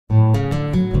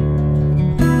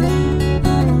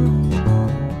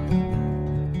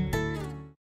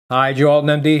Hi, Joe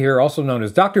Alton, MD here, also known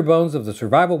as Dr. Bones of the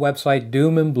survival website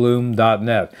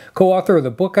doomandbloom.net, co-author of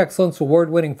the Book Excellence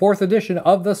Award-winning 4th edition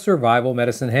of the Survival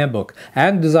Medicine Handbook,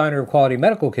 and designer of quality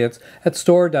medical kits at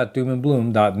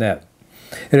store.doomandbloom.net.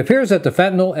 It appears that the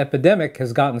fentanyl epidemic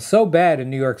has gotten so bad in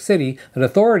New York City that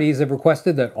authorities have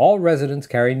requested that all residents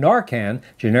carry Narcan,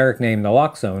 generic name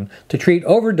naloxone, to treat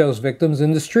overdose victims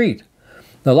in the street.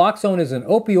 Naloxone is an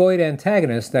opioid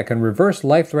antagonist that can reverse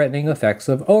life-threatening effects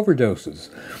of overdoses.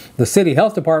 The city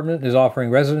health department is offering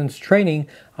residents training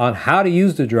on how to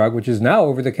use the drug, which is now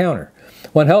over the counter.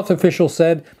 One health official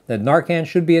said that Narcan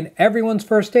should be in everyone's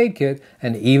first aid kit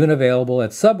and even available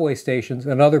at subway stations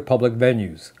and other public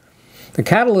venues. The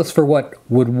catalyst for what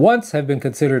would once have been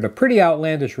considered a pretty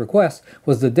outlandish request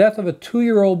was the death of a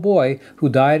 2-year-old boy who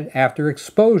died after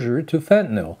exposure to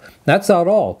fentanyl. That's not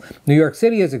all. New York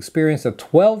City has experienced a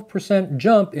 12%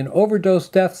 jump in overdose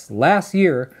deaths last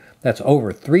year. That's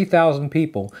over 3,000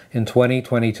 people in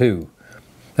 2022.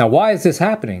 Now, why is this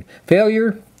happening?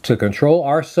 Failure to control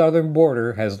our southern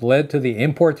border has led to the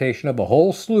importation of a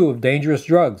whole slew of dangerous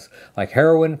drugs like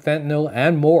heroin, fentanyl,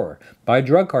 and more by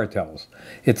drug cartels.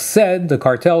 It's said the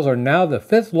cartels are now the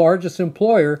 5th largest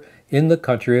employer in the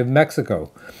country of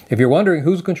Mexico. If you're wondering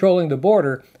who's controlling the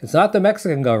border, it's not the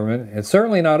Mexican government, it's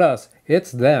certainly not us,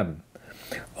 it's them.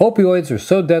 Opioids are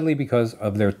so deadly because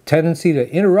of their tendency to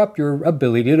interrupt your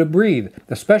ability to breathe,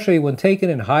 especially when taken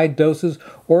in high doses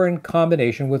or in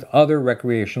combination with other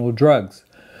recreational drugs.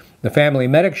 The family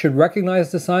medic should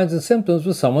recognize the signs and symptoms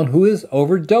of someone who is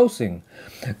overdosing.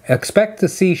 Expect to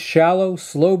see shallow,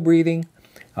 slow breathing,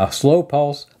 a slow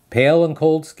pulse, pale and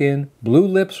cold skin, blue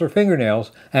lips or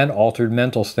fingernails, and altered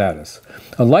mental status.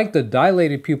 Unlike the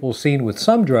dilated pupils seen with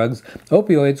some drugs,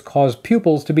 opioids cause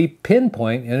pupils to be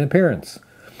pinpoint in appearance.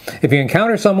 If you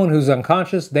encounter someone who's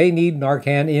unconscious, they need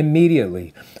Narcan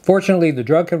immediately. Fortunately, the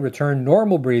drug can return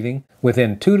normal breathing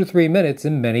within 2 to 3 minutes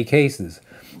in many cases.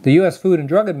 The U.S. Food and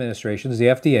Drug Administration, the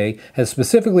FDA, has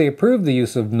specifically approved the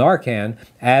use of Narcan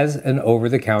as an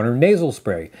over-the-counter nasal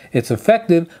spray. It's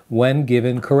effective when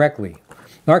given correctly.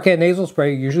 Narcan nasal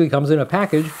spray usually comes in a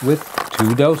package with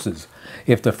 2 doses.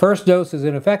 If the first dose is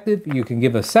ineffective, you can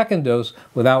give a second dose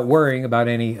without worrying about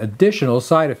any additional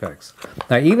side effects.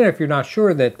 Now, even if you're not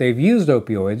sure that they've used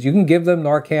opioids, you can give them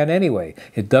Narcan anyway.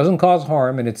 It doesn't cause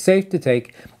harm and it's safe to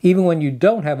take even when you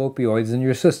don't have opioids in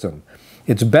your system.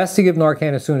 It's best to give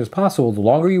Narcan as soon as possible. The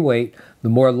longer you wait, the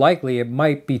more likely it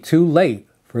might be too late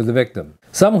for the victim.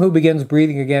 Someone who begins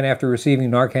breathing again after receiving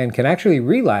Narcan can actually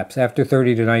relapse after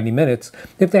 30 to 90 minutes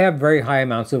if they have very high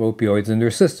amounts of opioids in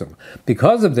their system.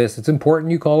 Because of this, it's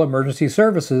important you call emergency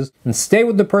services and stay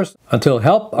with the person until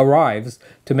help arrives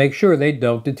to make sure they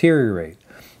don't deteriorate.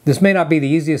 This may not be the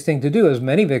easiest thing to do, as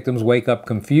many victims wake up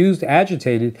confused,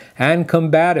 agitated, and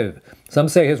combative. Some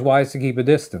say it's wise to keep a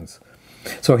distance.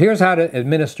 So here's how to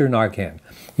administer Narcan.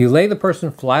 You lay the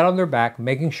person flat on their back,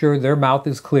 making sure their mouth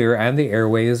is clear and the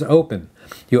airway is open.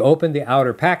 You open the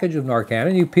outer package of Narcan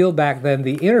and you peel back then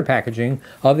the inner packaging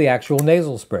of the actual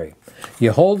nasal spray.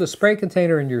 You hold the spray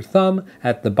container in your thumb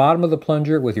at the bottom of the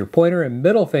plunger with your pointer and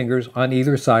middle fingers on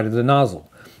either side of the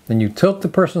nozzle. Then you tilt the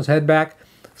person's head back,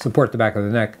 support the back of the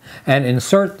neck, and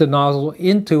insert the nozzle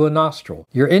into a nostril.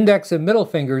 Your index and middle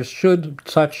fingers should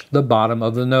touch the bottom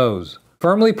of the nose.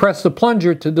 Firmly press the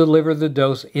plunger to deliver the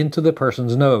dose into the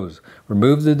person's nose.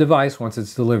 Remove the device once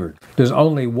it's delivered. There's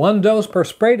only 1 dose per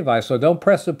spray device, so don't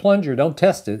press the plunger, don't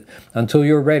test it until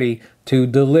you're ready to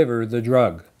deliver the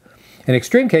drug. In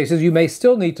extreme cases, you may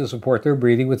still need to support their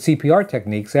breathing with CPR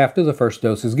techniques after the first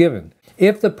dose is given.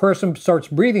 If the person starts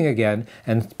breathing again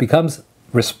and becomes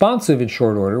responsive in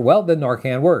short order, well, then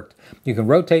Narcan worked. You can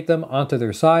rotate them onto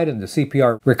their side in the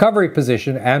CPR recovery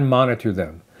position and monitor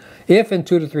them. If in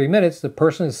 2 to 3 minutes the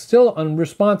person is still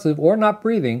unresponsive or not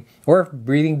breathing, or if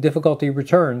breathing difficulty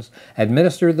returns,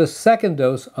 administer the second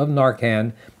dose of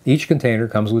Narcan. Each container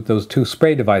comes with those 2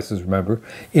 spray devices, remember,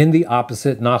 in the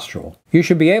opposite nostril. You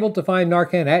should be able to find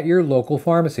Narcan at your local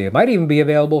pharmacy. It might even be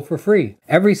available for free.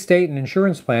 Every state and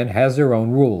insurance plan has their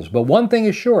own rules, but one thing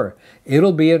is sure,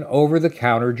 it'll be an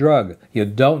over-the-counter drug. You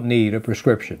don't need a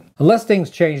prescription. Unless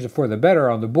things change for the better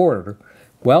on the border,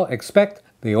 well, expect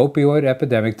the opioid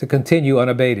epidemic to continue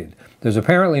unabated. There's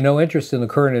apparently no interest in the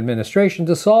current administration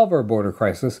to solve our border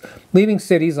crisis, leaving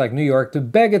cities like New York to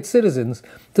beg its citizens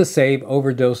to save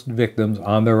overdosed victims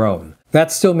on their own.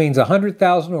 That still means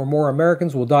 100,000 or more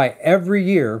Americans will die every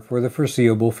year for the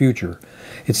foreseeable future.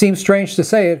 It seems strange to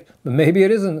say it, but maybe it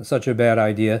isn't such a bad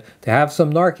idea to have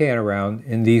some Narcan around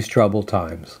in these troubled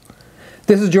times.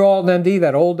 This is Joe Alton, MD,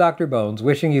 that old Dr. Bones,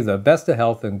 wishing you the best of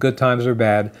health and good times or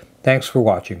bad. Thanks for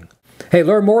watching. Hey,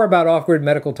 learn more about off-grid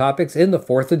medical topics in the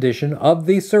 4th edition of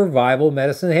the Survival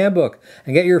Medicine Handbook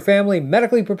and get your family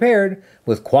medically prepared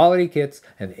with quality kits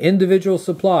and individual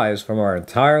supplies from our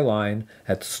entire line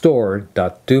at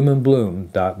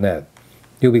store.doomandbloom.net.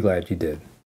 You'll be glad you did.